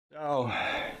Oh,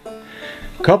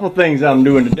 a couple things I'm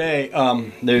doing today.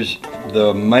 There's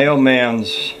the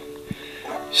mailman's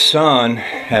son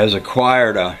has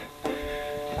acquired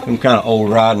some kind of old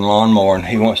riding lawnmower, and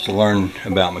he wants to learn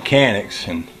about mechanics.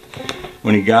 And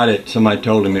when he got it, somebody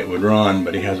told him it would run,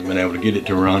 but he hasn't been able to get it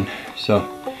to run.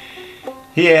 So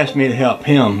he asked me to help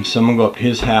him. So I'm gonna go up to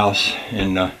his house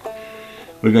and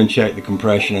we're gonna check the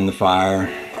compression in the fire,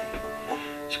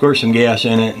 squirt some gas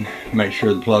in it, make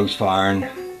sure the plug's firing,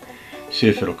 see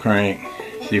if it'll crank,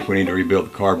 see if we need to rebuild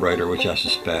the carburetor, which I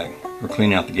suspect, or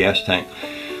clean out the gas tank.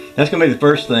 That's going to be the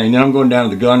first thing. Then I'm going down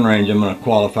to the gun range. I'm going to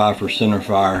qualify for center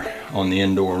fire on the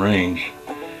indoor range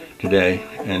today,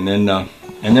 and then I'm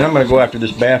going to go after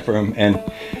this bathroom. And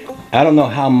I don't know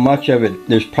how much of it.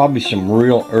 There's probably some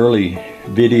real early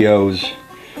videos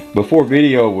before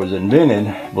video was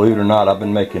invented. Believe it or not, I've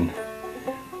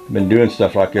been doing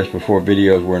stuff like this before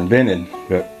videos were invented.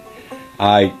 But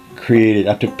I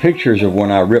took pictures of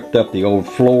when I ripped up the old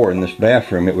floor in this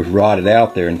bathroom. It was rotted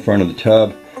out there in front of the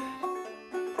tub.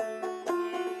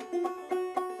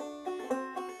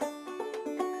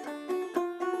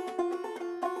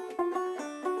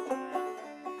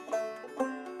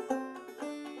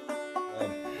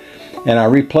 And I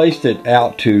replaced it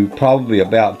out to probably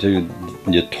about to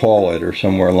the toilet or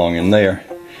somewhere along in there.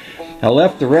 I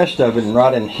left the rest of it, and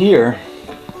right in here,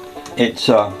 it's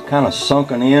kind of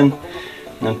sunken in.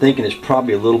 And I'm thinking it's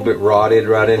probably a little bit rotted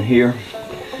right in here.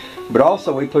 But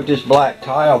also we put this black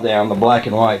tile down, the black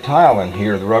and white tile in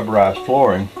here, the rubberized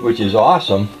flooring, which is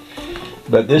awesome.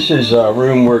 But this is a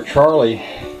room where Charlie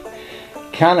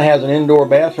kind of has an indoor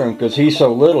bathroom because he's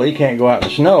so little he can't go out in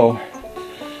the snow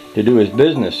to do his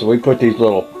business. So we put these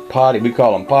little we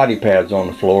call them potty pads on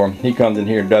the floor. He comes in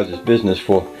here and does his business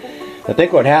for. I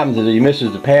think what happens is he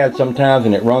misses the pad sometimes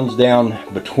and it runs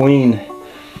down between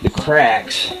the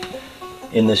cracks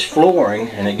in this flooring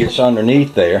and it gets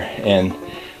underneath there, and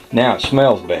now it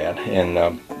smells bad. And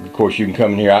of course you can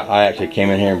come in here. I actually came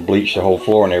in here and bleached the whole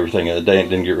floor and everything the other day and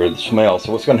didn't get rid of the smell.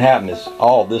 So what's going to happen is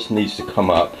all this needs to come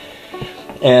up,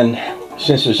 and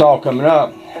since it's all coming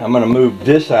up, I'm going to move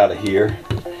this out of here.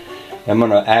 I'm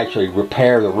going to actually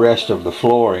repair the rest of the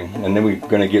flooring, and then we're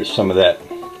going to get some of that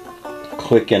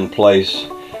click in place,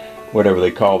 whatever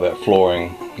they call that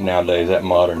flooring nowadays, that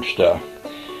modern stuff.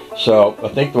 So I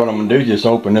think what I'm going to do is just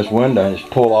open this window and just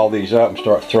pull all these up and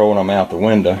start throwing them out the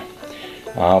window.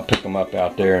 I'll pick them up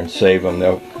out there and save them.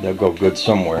 They'll go good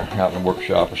somewhere out in the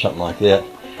workshop or something like that.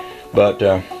 But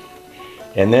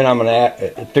and then I'm going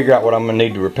to figure out what I'm going to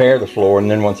need to repair the floor,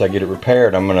 and then once I get it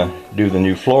repaired, I'm going to do the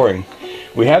new flooring.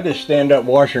 We have this stand-up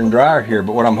washer and dryer here,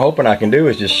 but what I'm hoping I can do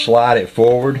is just slide it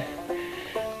forward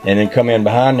and then come in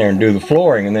behind there and do the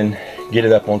flooring, and then get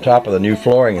it up on top of the new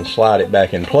flooring and slide it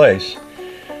back in place.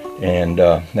 And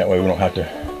that way we don't have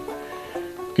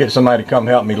to get somebody to come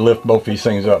help me lift both these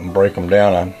things up and break them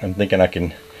down. I'm thinking I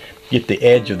can get the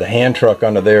edge of the hand truck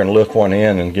under there and lift one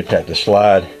in and get that to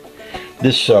slide.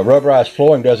 This rubberized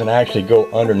flooring doesn't actually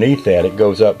go underneath that. It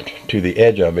goes up to the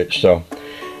edge of it. So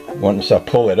once I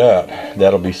pull it up,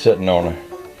 that'll be sitting on a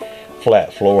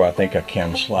flat floor. I think I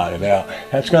can slide it out.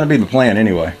 That's going to be the plan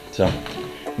anyway. So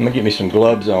I'm going to get me some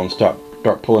gloves on, start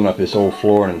pulling up this old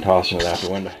floor and tossing it out the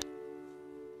window.